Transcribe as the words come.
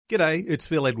G'day, it's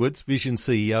Phil Edwards, Vision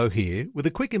CEO here, with a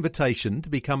quick invitation to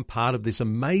become part of this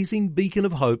amazing beacon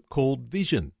of hope called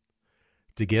Vision.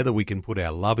 Together we can put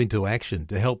our love into action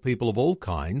to help people of all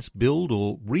kinds build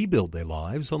or rebuild their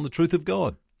lives on the truth of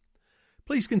God.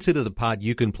 Please consider the part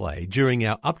you can play during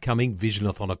our upcoming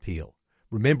Visionathon appeal,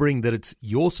 remembering that it's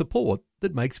your support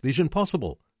that makes Vision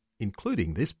possible,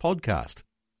 including this podcast.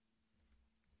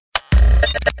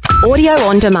 Audio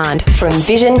on demand from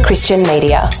Vision Christian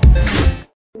Media.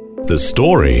 The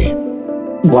story.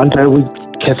 One day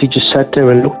Kathy just sat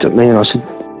there and looked at me and I said,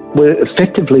 we're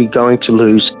effectively going to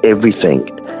lose everything.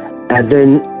 And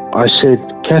then I said,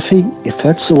 Kathy, if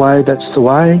that's the way, that's the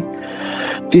way.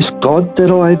 This God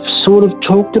that I've sort of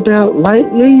talked about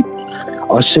lately,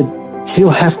 I said,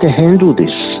 he'll have to handle this.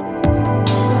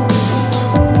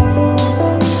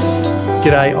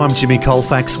 G'day, I'm Jimmy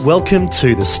Colfax. Welcome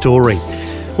to The Story.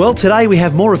 Well, today we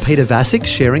have more of Peter Vasic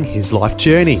sharing his life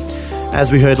journey. As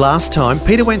we heard last time,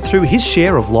 Peter went through his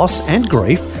share of loss and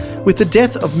grief with the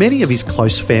death of many of his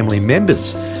close family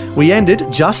members. We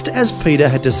ended just as Peter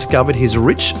had discovered his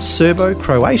rich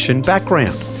Serbo-Croatian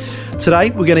background. Today,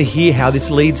 we're going to hear how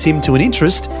this leads him to an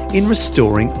interest in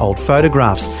restoring old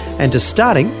photographs and to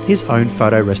starting his own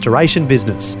photo restoration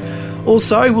business.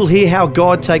 Also, we'll hear how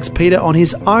God takes Peter on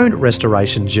his own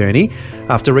restoration journey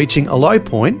after reaching a low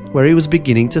point where he was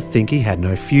beginning to think he had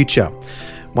no future.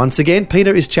 Once again,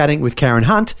 Peter is chatting with Karen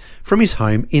Hunt from his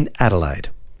home in Adelaide.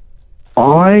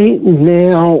 I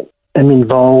now am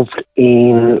involved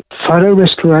in photo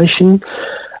restoration,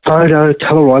 photo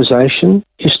colorisation,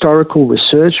 historical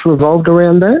research revolved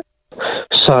around that.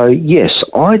 So, yes,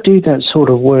 I do that sort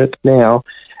of work now,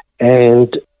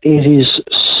 and it is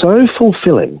so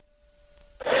fulfilling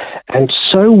and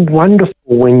so wonderful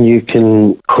when you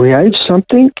can create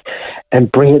something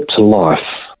and bring it to life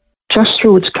just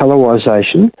through its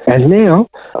colorisation. And now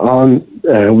I'm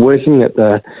working at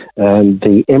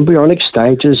the embryonic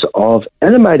stages of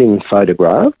animating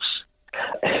photographs.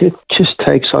 It just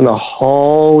takes on a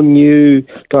whole new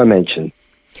dimension.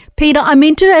 Peter, I'm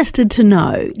interested to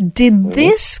know, did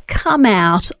this come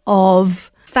out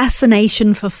of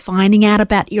fascination for finding out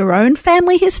about your own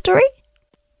family history?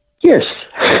 Yes,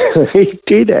 it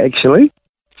did actually.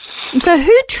 And so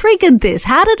who triggered this?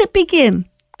 How did it begin?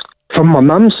 From my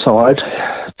mum's side,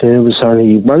 there was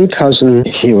only one cousin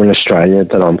here in Australia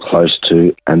that I'm close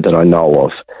to and that I know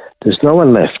of. There's no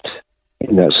one left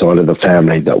in that side of the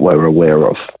family that we're aware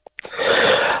of,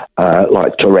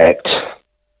 like direct.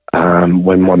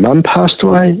 When my mum passed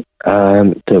away,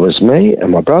 there was me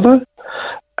and my brother,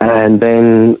 and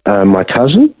then my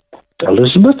cousin,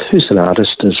 Elizabeth, who's an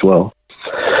artist as well.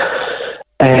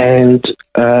 And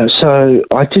so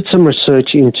I did some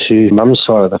research into mum's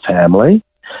side of the family,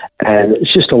 and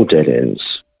it's just all dead ends.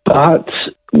 But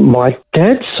my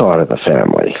dad's side of the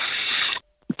family,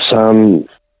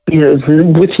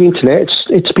 with the internet,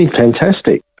 it's been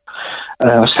fantastic.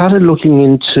 I started looking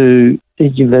into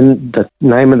the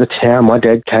name of the town my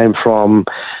dad came from,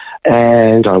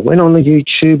 and I went on to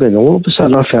YouTube, and all of a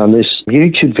sudden I found this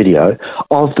YouTube video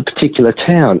of the particular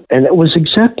town, and it was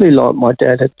exactly like my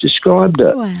dad had described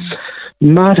it. Wow.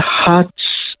 Mud huts,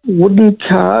 wooden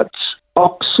carts,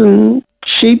 oxen,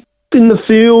 sheep in the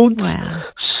field. Wow.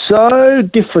 So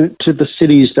different to the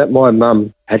cities that my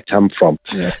mum had come from.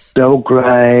 Yes.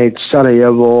 Belgrade,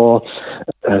 Sarajevo,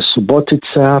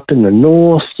 Subotica up in the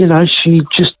north. You know, she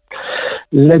just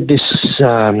led this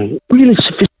really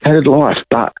sophisticated life.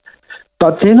 But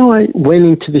then I went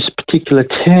into this particular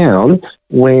town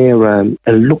where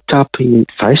I looked up in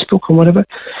Facebook or whatever,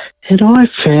 and I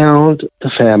found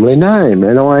the family name,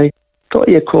 and I got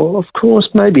your call. Of course,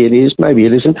 maybe it is, maybe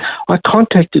it isn't. I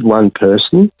contacted one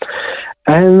person,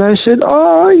 and they said,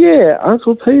 oh, yeah,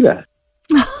 Uncle Peter.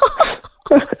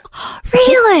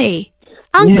 Really?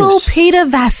 Uncle Yes. Peter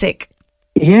Vasic?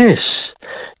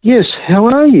 Yes, how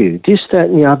are you? This, that,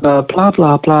 and the other, blah,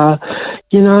 blah, blah.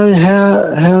 You know,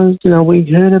 how we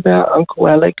heard about Uncle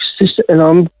Alex, this,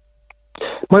 and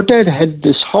my dad had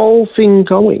this whole thing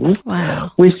going.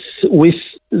 Wow. with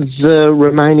the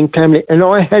remaining family, and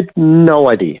I had no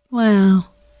idea. Wow.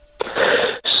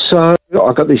 So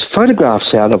I got these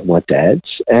photographs out of my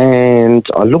dad's, and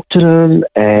I looked at them,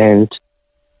 and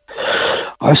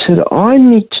I said, I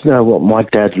need to know what my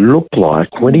dad looked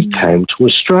like when he came to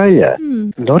Australia.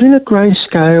 Not in a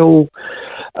grayscale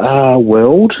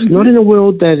world, not in a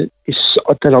world that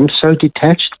I'm so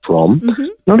detached from,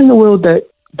 not in a world that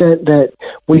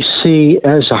we see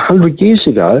as 100 years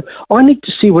ago. I need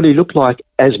to see what he looked like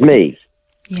as me.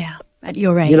 Yeah, at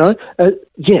your age. You know,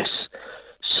 yes.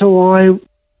 So I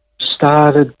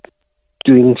started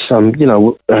doing some,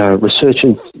 research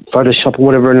in Photoshop or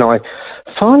whatever, and I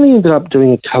finally ended up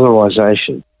doing a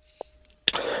colorization.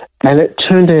 And it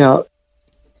turned out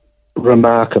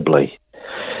remarkably.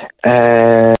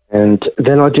 And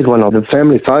then I did one of the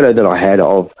family photo that I had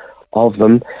of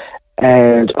them,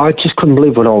 and I just couldn't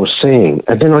believe what I was seeing.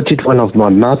 And then I did one of my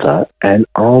mother, and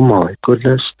oh my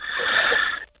goodness,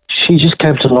 she just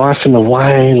came to life in a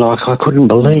way like I couldn't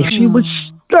believe. She was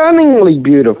stunningly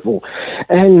beautiful,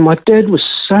 and my dad was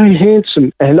so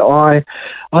handsome. And I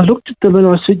looked at them and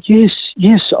I said, yes,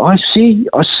 I see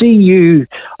you.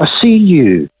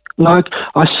 Like,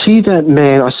 I see that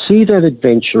man, I see that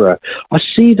adventurer, I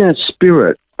see that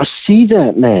spirit, I see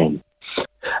that man,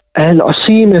 and I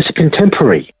see him as a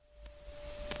contemporary.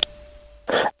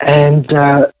 And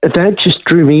that just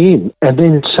drew me in. And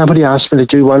then somebody asked me to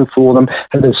do one for them,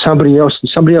 and then somebody else,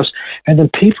 and then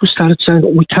people started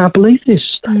saying, we can't believe this.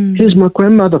 Here's my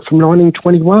grandmother from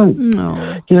 1921.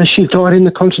 Oh. She died in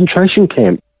the concentration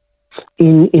camp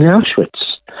in Auschwitz.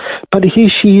 But here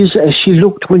she is as she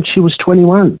looked when she was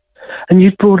 21. And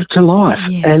you've brought it to life.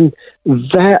 Yeah. And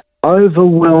that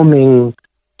overwhelming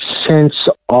sense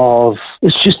of,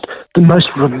 it's just the most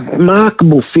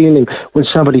remarkable feeling when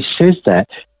somebody says that,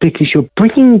 because you're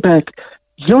bringing back,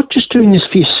 you're not just doing this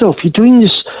for yourself, you're doing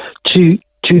this to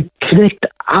connect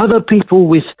other people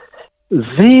with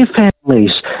their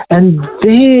families and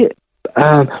their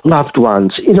loved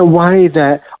ones in a way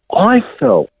that I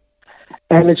felt.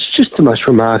 And it's just the most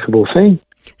remarkable thing.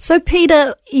 So,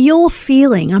 Peter, your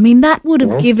feeling, I mean, that would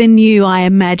have given you, I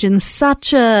imagine,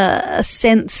 such a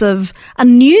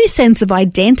new sense of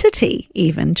identity,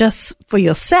 even just for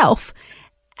yourself,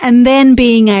 and then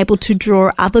being able to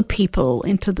draw other people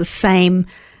into the same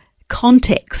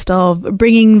context of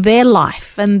bringing their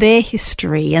life and their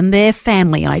history and their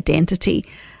family identity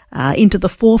into the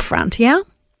forefront, yeah?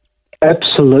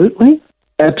 Absolutely.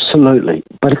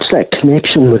 But it's that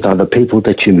connection with other people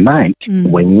that you make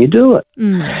when you do it.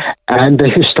 And the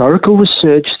historical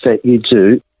research that you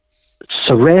do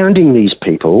surrounding these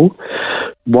people,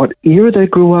 what era they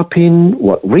grew up in,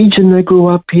 what region they grew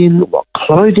up in, what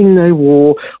clothing they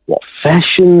wore, what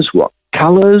fashions, what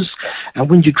colours. And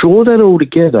when you draw that all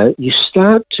together, you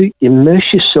start to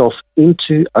immerse yourself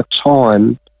into a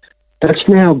time that's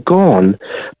now gone,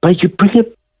 but you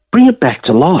bring it back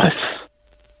to life.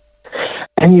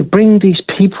 And you bring these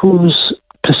people's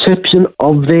perception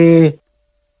of their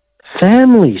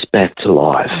families back to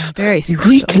life. Very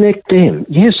special. You reconnect them.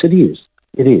 Yes, it is.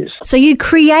 It is. So you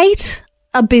create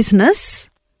a business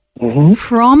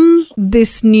from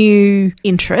this new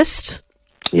interest.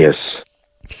 Yes.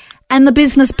 And the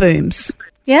business booms.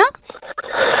 Yeah?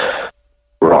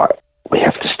 Right. We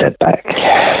have to step back.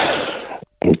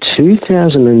 In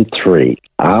 2003,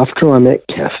 after I met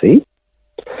Kathy,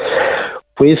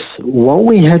 with what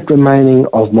we had remaining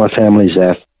of my family's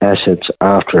assets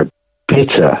after a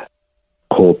bitter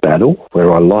court battle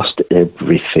where I lost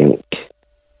everything,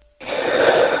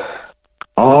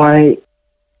 I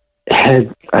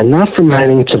had enough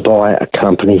remaining to buy a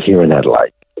company here in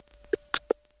Adelaide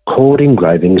called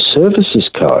Engraving Services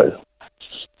Co.,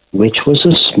 which was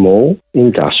a small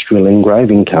industrial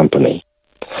engraving company.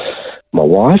 My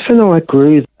wife and I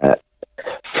grew that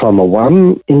from a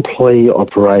one-employee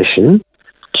operation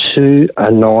to a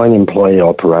 9-employee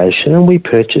operation, and we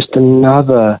purchased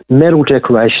another metal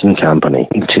decoration company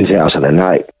in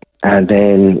 2008. And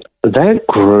then that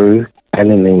grew, and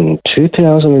then in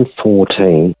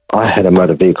 2014, I had a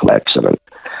motor vehicle accident.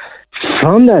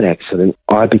 From that accident,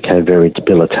 I became very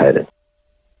debilitated.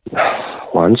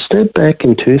 One step back,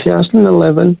 in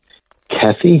 2011,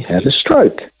 Kathy had a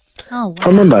stroke. Oh, wow.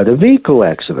 From a motor vehicle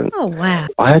accident. Oh, wow.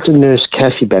 I had to nurse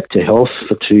Kathy back to health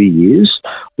for 2 years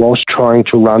whilst trying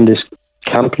to run this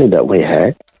company that we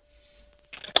had.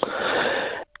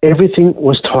 Everything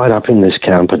was tied up in this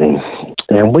company.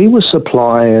 And we were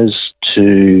suppliers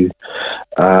to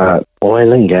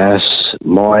oil and gas,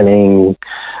 mining,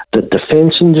 the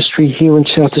defence industry here in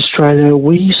South Australia.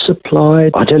 We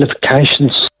supplied identification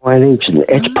signage and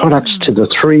edge products to the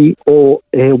 3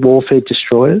 air warfare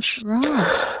destroyers.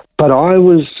 Right. But I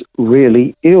was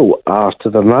really ill after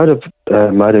the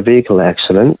motor vehicle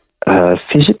accident,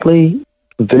 physically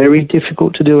very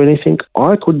difficult to do anything.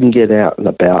 I couldn't get out and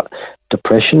about.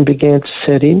 Depression began to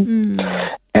set in,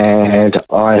 and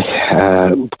I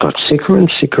got sicker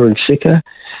and sicker and sicker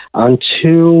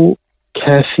until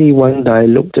Kathy one day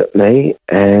looked at me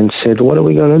and said, "What are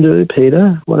we going to do,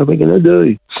 Peter? What are we going to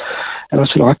do?" And I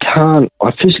said,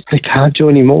 I physically can't do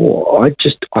any more. I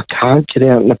can't get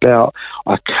out and about.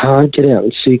 I can't get out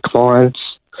and see clients.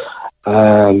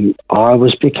 I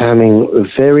was becoming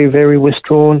very, very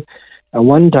withdrawn. And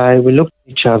one day we looked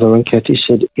at each other and Kathy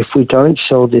said, if we don't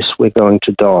sell this, we're going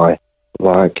to die.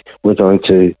 Like, we're going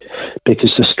to,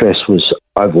 because the stress was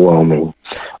overwhelming.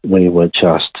 We were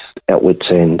just at wit's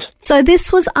end. So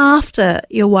this was after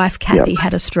your wife, Kathy,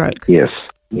 had a stroke? Yes.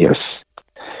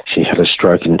 She had a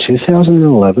stroke in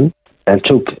 2011 and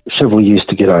took several years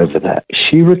to get over that.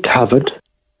 She recovered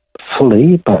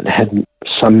fully but had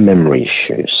some memory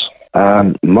issues.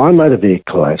 My motor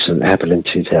vehicle accident happened in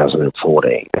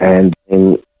 2014 and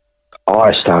then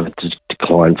I started to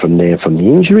decline from there from the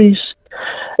injuries.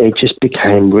 It just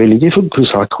became really difficult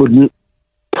because I couldn't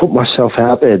put myself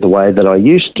out there the way that I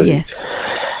used to. Yes.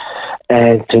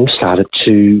 And things started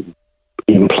to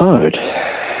implode.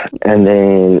 And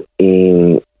then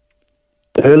in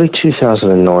early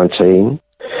 2019,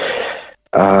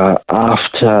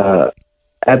 after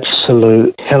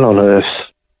absolute hell on earth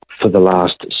for the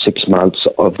last 6 months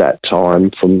of that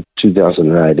time, from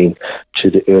 2018 to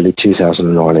the early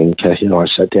 2019, Kathy and I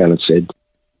sat down and said,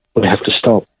 we have to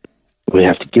stop. We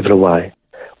have to give it away.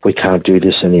 We can't do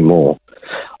this anymore.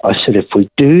 I said, if we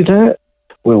do that,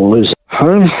 we'll lose our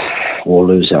home, we'll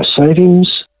lose our savings,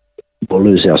 we'll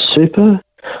lose our super.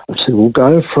 I said, we'll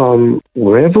go from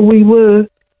wherever we were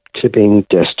to being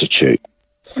destitute.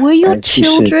 Were your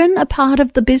children a part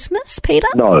of the business, Peter?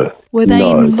 No. Were they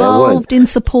involved in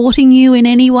supporting you in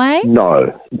any way?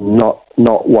 No,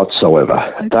 not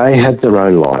whatsoever. Okay. They had their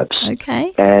own lives.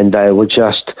 Okay. And they were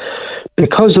just,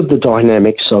 because of the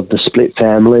dynamics of the split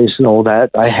families and all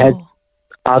that, they had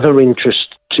other interests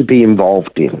to be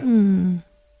involved in.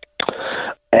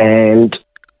 And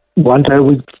one day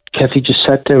Kathy just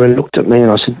sat there and looked at me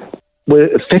and I said,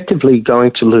 we're effectively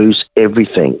going to lose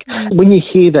everything. When you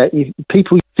hear that,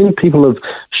 people think people have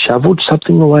shoveled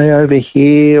something away over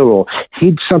here or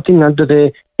hid something under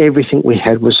there. Everything we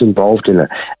had was involved in it.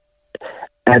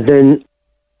 And then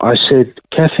I said,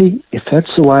 Kathy, if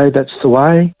that's the way, that's the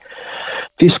way.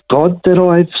 This God that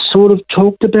I've sort of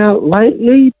talked about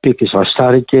lately, because I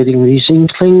started getting these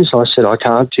inklings, I said, I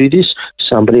can't do this.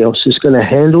 Somebody else is going to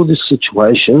handle this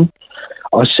situation.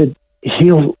 I said,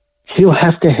 he'll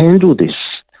have to handle this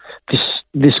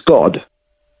God.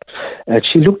 And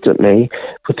she looked at me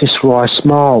with this wry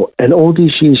smile. And all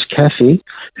these years, Kathy,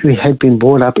 who had been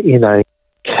brought up in a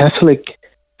Catholic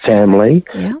family,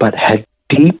 but had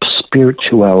deep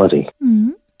spirituality,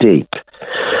 deep.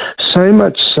 So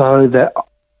much so that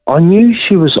I knew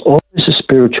she was always a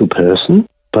spiritual person,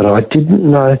 but I didn't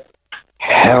know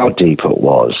how deep it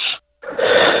was.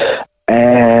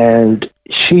 And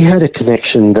she had a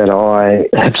connection that I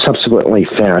have subsequently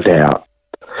found out.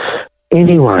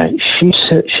 Anyway, she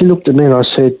looked at me and I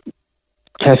said,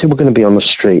 Kathy, we're going to be on the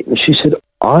street. And she said,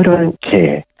 I don't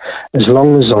care as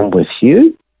long as I'm with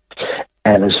you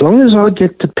and as long as I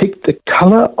get to pick the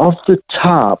colour of the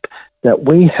tarp that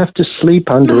we have to sleep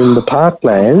under in the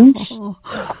parklands,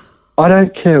 I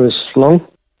don't care as long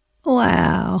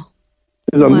as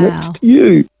I'm next to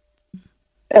you.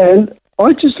 And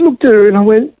I just looked at her and I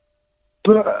went,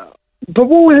 but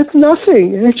we'll have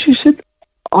nothing. And she said,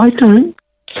 I don't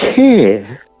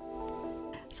care.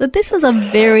 So this is a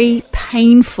very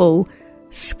painful,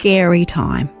 scary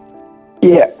time.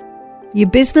 Yeah. Your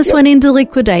business went into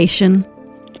liquidation.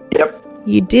 Yep.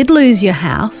 You did lose your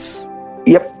house.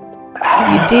 Yep.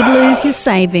 You did lose your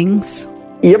savings.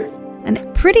 Yep. And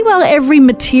pretty well every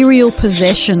material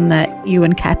possession that you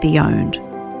and Kathy owned.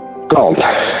 Gone.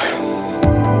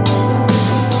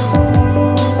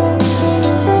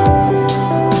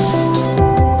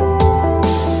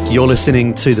 You're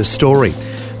listening to The Story.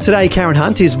 Today, Karen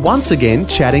Hunt is once again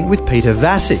chatting with Peter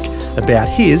Vasic about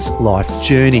his life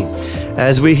journey.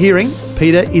 As we're hearing,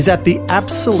 Peter is at the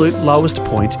absolute lowest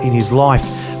point in his life.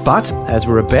 But, as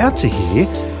we're about to hear,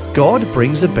 God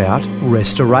brings about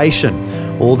restoration.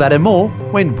 All that and more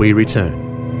when we return.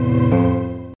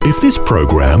 If this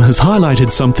program has highlighted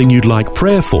something you'd like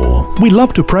prayer for, we'd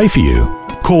love to pray for you.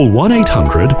 Call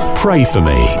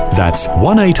 1-800-PRAY-FOR-ME. That's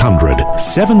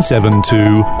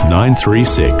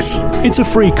 1-800-772-936. It's a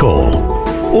free call.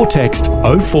 Or text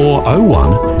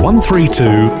 0401 132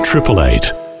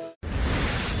 888.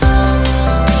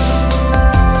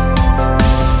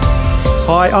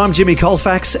 Hi, I'm Jimmy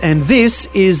Colfax and this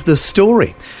is The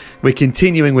Story. We're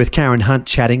continuing with Karen Hunt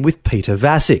chatting with Peter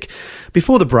Vasic.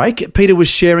 Before the break, Peter was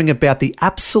sharing about the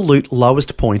absolute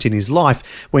lowest point in his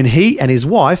life when he and his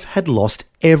wife had lost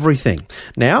everything.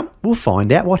 Now, we'll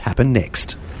find out what happened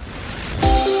next.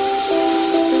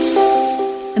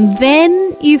 And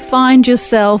then you find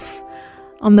yourself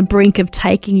on the brink of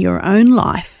taking your own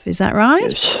life. Is that right?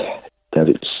 Yes, that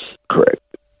is correct.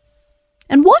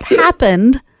 And what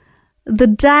happened the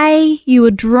day you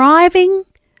were driving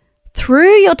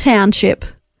through your township,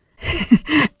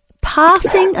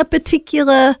 passing a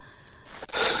particular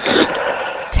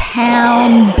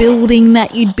town building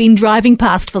that you'd been driving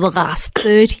past for the last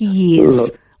 30 years.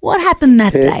 Look, what happened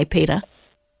that day, Peter?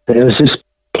 There was this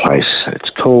place. It's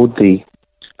called the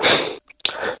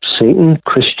Seaton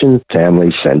Christian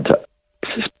Family Centre.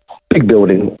 It's this big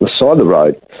building on the side of the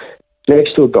road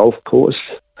next to a golf course.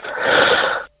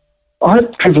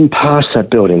 I've driven past that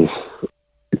building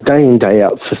day in, day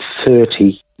out for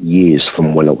 30 years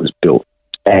from when it was built.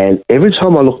 And every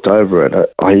time I looked over it,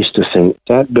 I used to think,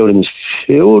 that building's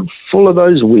filled full of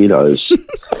those weirdos.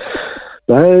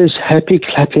 Those happy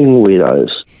clapping weirdos.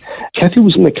 Kathy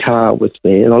was in the car with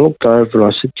me, and I looked over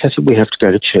and I said, Kathy, we have to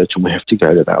go to church and we have to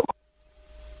go to that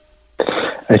one.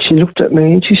 And she looked at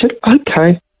me and she said,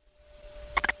 okay.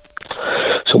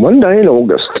 So one day in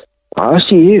August,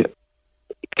 last year,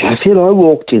 Kathy and I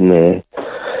walked in there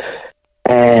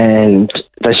and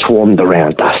they swarmed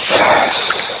around us.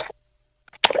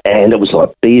 And it was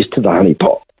like bees to the honey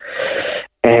pot.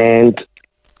 And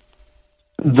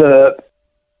the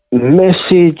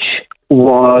message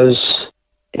was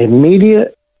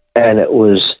immediate and it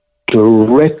was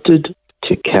directed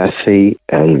to Kathy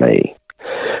and me.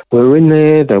 We were in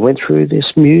there, they went through this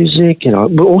music,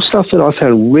 all stuff that I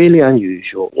found really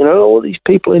unusual. All these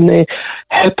people in there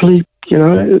happily,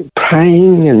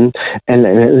 praying and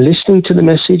listening to the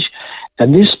message.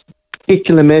 And this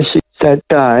particular message that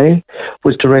day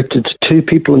was directed to two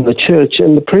people in the church,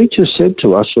 and the preacher said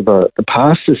to us, or the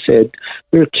pastor said,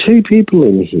 there are two people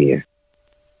in here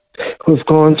who have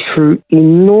gone through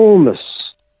enormous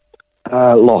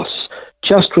loss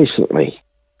just recently.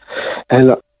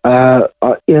 And,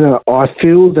 I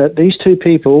feel that these two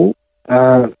people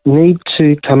need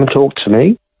to come and talk to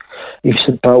me. He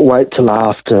said, but wait till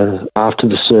after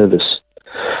the service.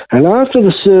 And after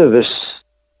the service,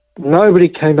 nobody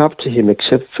came up to him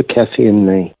except for Kathy and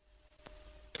me.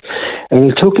 And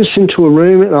he took us into a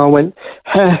room and I went,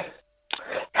 how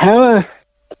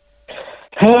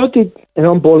did, and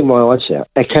I'm bawling my eyes out,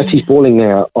 and Kathy's bawling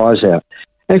our eyes out.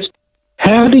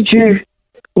 How did you,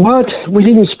 what? We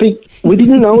didn't speak, we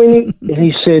didn't know any. And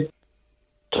he said,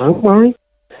 don't worry.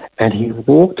 And he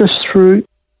walked us through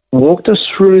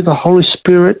the Holy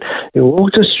Spirit. He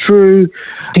walked us through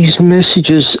these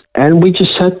messages and we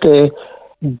just sat there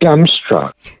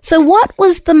dumbstruck. So what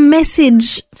was the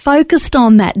message focused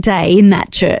on that day in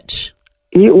that church?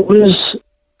 It was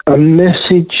a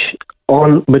message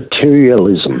on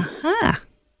materialism. Ah,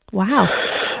 wow.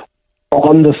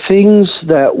 On the things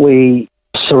that we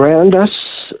surround us,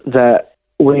 that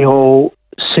we all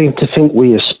seem to think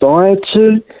we aspire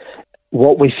to,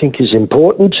 what we think is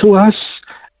important to us,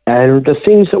 and the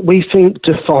things that we think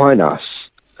define us.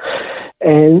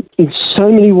 And in so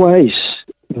many ways,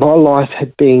 my life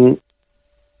had been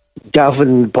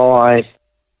governed by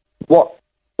what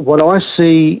I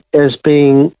see as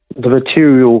being the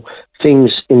material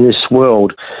things in this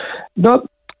world. Not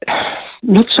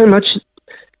so much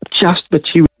just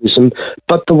materialism,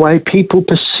 but the way people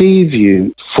perceive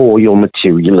you for your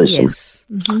materialism. Yes.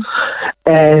 Mm-hmm.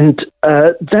 And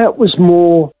that was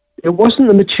more, it wasn't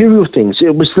the material things,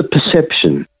 it was the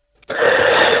perception.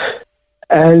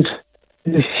 And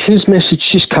his message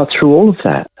just cut through all of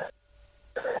that.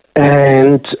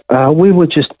 And we were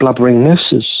just blubbering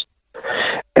messes.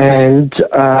 And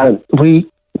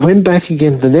we went back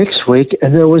again the next week,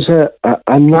 and there was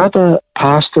another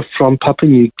pastor from Papua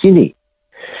New Guinea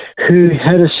who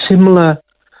had a similar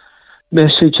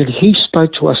message, and he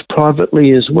spoke to us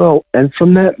privately as well. And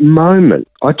from that moment,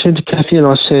 I turned to Kathy and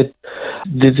I said,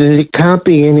 there can't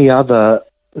be any other.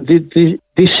 This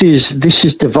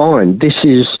is divine. This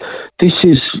is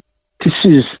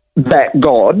that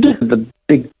God, the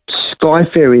big sky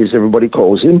fairy, as everybody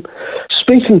calls him,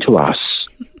 speaking to us.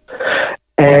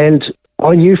 And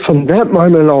I knew from that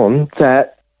moment on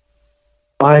that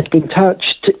I had been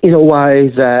touched in a way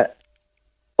that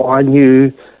I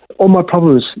knew all my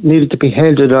problems needed to be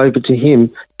handed over to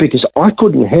him because I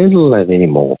couldn't handle that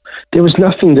anymore. There was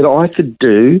nothing that I could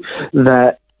do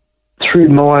that through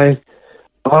my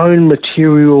own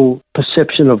material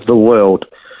perception of the world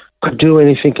could do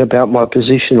anything about my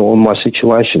position or my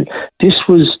situation. This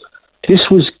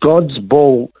was God's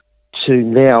ball to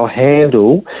now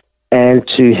handle and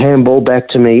to handball back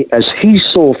to me as he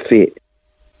saw fit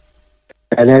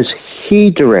and as he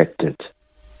directed.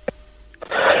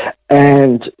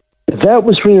 And that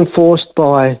was reinforced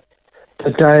by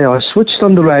the day I switched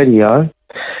on the radio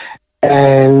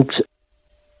and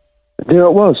there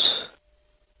it was,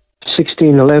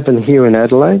 1611 here in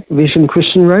Adelaide, Vision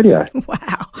Christian Radio.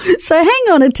 Wow. So hang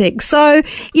on a tick. So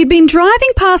you've been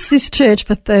driving past this church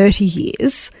for 30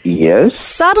 years. Yes.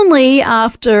 Suddenly,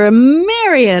 after a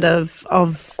myriad of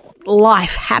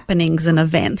life happenings and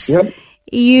events, Yep.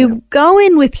 you go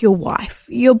in with your wife.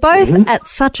 You're both at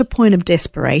such a point of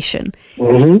desperation.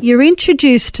 You're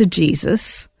introduced to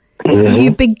Jesus.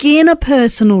 You begin a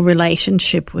personal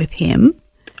relationship with him.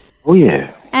 Oh,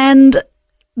 yeah. And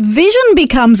vision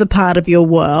becomes a part of your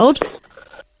world.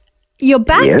 You're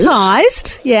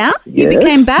baptized, You Yes,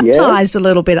 became baptized a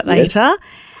little bit later.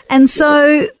 And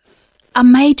so a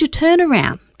major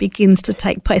turnaround begins to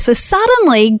take place. So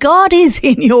suddenly God is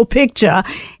in your picture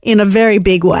in a very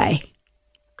big way.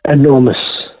 Enormous.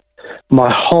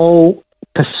 My whole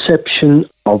perception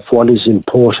of what is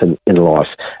important in life.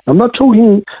 I'm not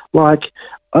talking like,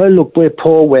 oh, look, we're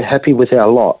poor, we're happy with our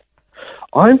lot.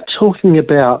 I'm talking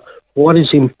about what is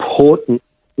important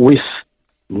with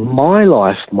my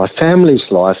life, my family's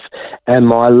life, and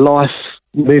my life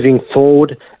moving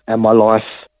forward, and my life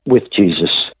with Jesus.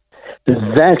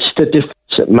 That's the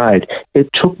difference it made. It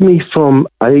took me from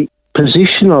a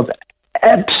position of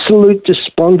absolute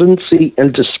despondency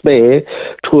and despair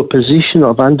to a position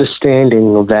of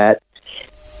understanding that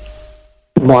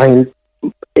my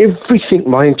everything,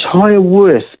 my entire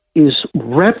worth is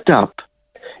wrapped up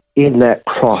in that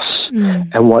cross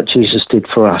and what Jesus did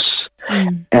for us.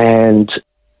 And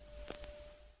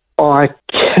I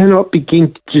cannot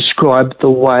begin to describe the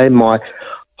way my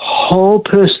whole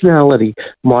personality,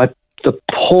 the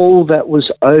pall that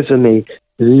was over me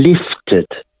lifted,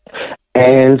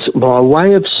 and my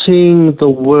way of seeing the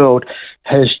world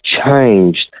has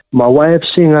changed. My way of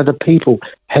seeing other people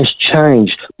has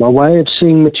changed. My way of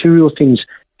seeing material things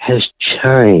has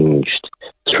changed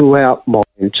throughout my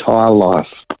entire life.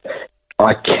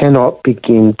 I cannot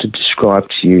begin to describe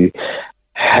to you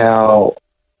how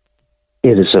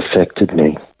it has affected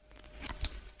me.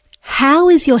 How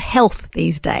is your health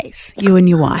these days, you and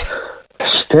your wife?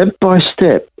 Step by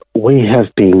step, we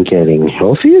have been getting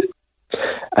healthier,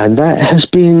 and that has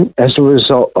been as a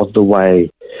result of the way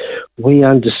we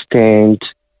understand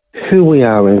who we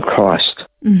are in Christ.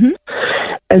 And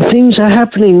things are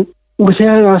happening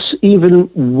without us even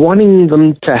wanting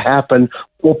them to happen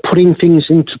or putting things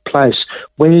into place.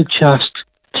 We're just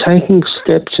taking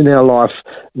steps in our life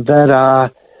that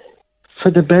are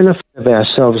for the benefit of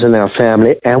ourselves and our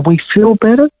family, and we feel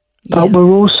better, but we're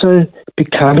also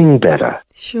becoming better.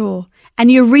 Sure.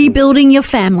 And you're rebuilding your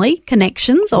family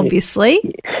connections, obviously.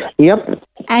 Yep.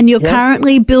 And you're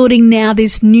currently building now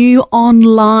this new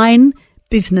online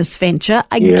business venture,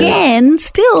 again,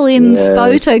 still in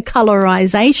photo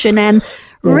colorization and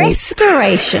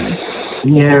restoration.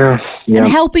 And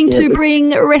helping to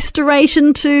bring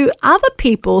restoration to other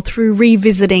people through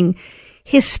revisiting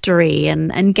history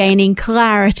and gaining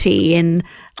clarity and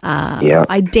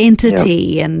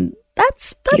identity. And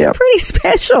that's pretty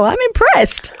special. I'm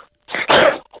impressed.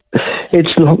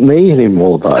 It's not me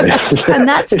anymore, though. And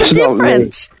that's the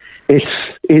difference.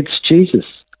 It's Jesus.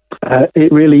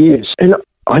 It really is. And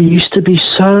I used to be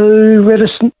so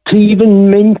reticent to even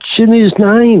mention his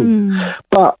name.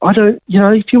 But I don't,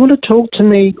 if you want to talk to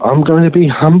me, I'm going to be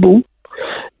humble.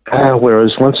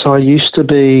 Whereas once I used to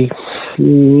be,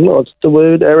 what's the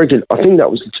word, arrogant. I think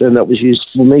that was the term that was used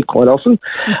for me quite often.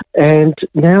 And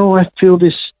now I feel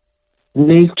this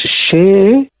need to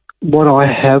share what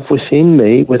I have within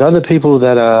me with other people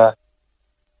that are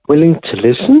willing to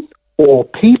listen, or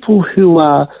people who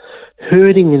are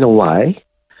hurting in a way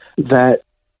that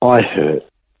I hurt.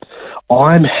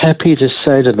 I'm happy to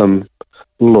say to them,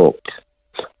 look,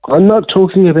 I'm not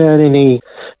talking about any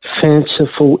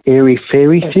fanciful,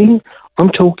 airy-fairy thing. I'm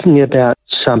talking about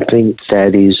something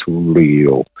that is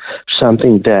real,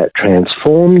 something that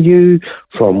transforms you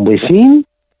from within,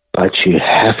 but you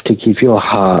have to give your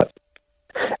heart,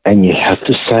 and you have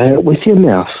to say it with your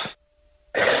mouth,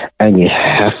 and you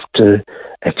have to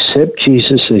accept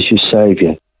Jesus as your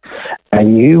Saviour,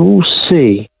 and you will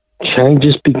see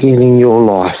changes begin in your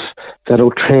life that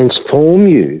will transform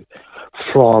you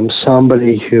from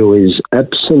somebody who is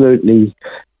absolutely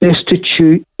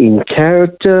destitute in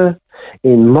character,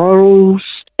 in morals,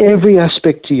 every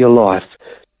aspect of your life,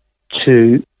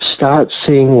 to start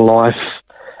seeing life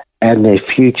and their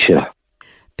future.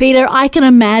 Peter, I can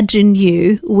imagine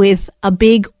you with a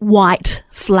big white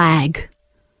flag,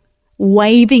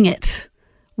 waving it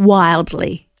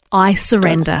wildly. I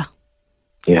surrender.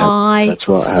 I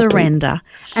surrender.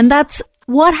 And that's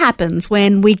what happens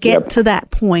when we get to that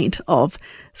point of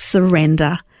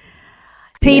surrender.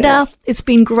 Peter, it's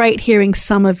been great hearing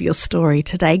some of your story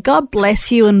today. God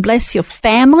bless you and bless your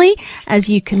family as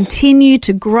you continue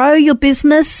to grow your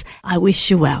business. I wish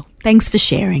you well. Thanks for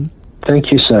sharing.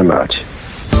 Thank you so much.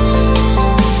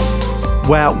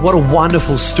 Wow, what a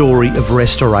wonderful story of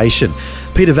restoration.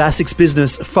 Peter Vasic's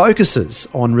business focuses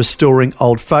on restoring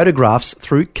old photographs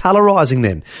through colorising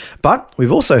them. But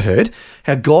we've also heard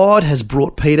how God has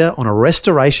brought Peter on a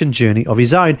restoration journey of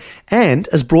his own and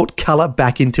has brought colour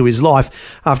back into his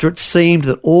life after it seemed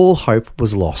that all hope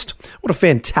was lost. What a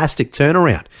fantastic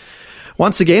turnaround.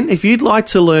 Once again, if you'd like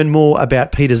to learn more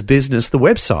about Peter's business, the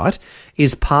website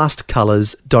is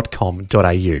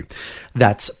pastcolours.com.au.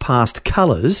 That's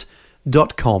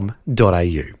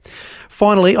pastcolours.com.au.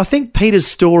 Finally, I think Peter's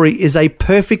story is a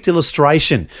perfect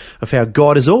illustration of how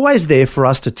God is always there for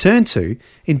us to turn to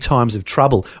in times of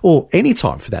trouble, or any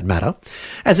time for that matter.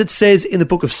 As it says in the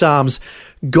book of Psalms,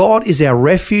 God is our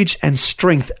refuge and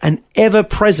strength, an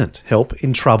ever-present help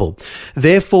in trouble.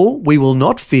 Therefore, we will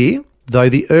not fear, though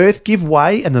the earth give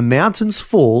way and the mountains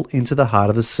fall into the heart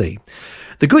of the sea.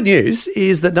 The good news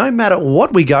is that no matter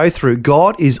what we go through,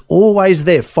 God is always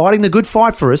there fighting the good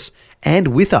fight for us and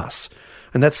with us.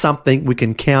 And that's something we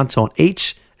can count on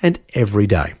each and every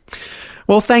day.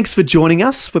 Well, thanks for joining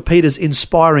us for Peter's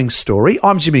inspiring story.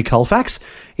 I'm Jimmy Colfax,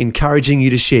 encouraging you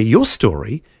to share your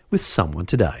story with someone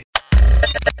today.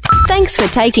 Thanks for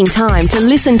taking time to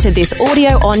listen to this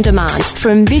audio on demand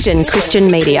from Vision Christian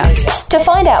Media. To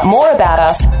find out more about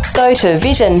us, go to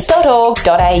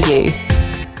vision.org.au.